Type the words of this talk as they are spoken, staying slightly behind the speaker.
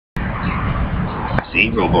See,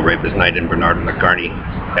 Robo Rapist Night and Bernard McCartney.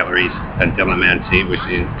 Hillary's until a man see, which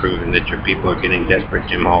is proving that your people are getting desperate.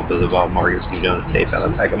 Jim Hall, Billy Ball, Marcus, New Jones, Dave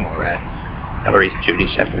Allenbeck, and Morat. Hillary's Judy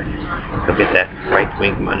Shepard. Look at that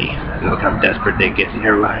right-wing money. And look how desperate they get in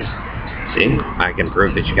their lives. See, I can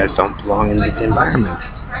prove that you guys don't belong in this environment.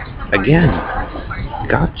 Again.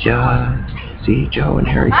 Gotcha. See, Joe and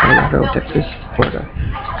Harry, Colorado, Texas, Florida.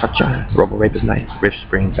 Gotcha. Robo Rapist Night, Rift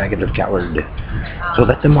Spring, Faggot of Coward. So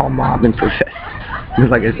let them all mob and protest.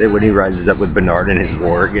 Like I said, when he rises up with Bernard and his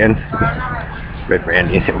war again. Red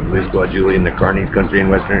Randy and Blue Squad, Julie and the Carney's Country and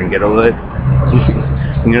Western and Ghetto Hood.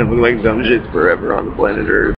 You're gonna look like dumb shit forever on the planet Earth.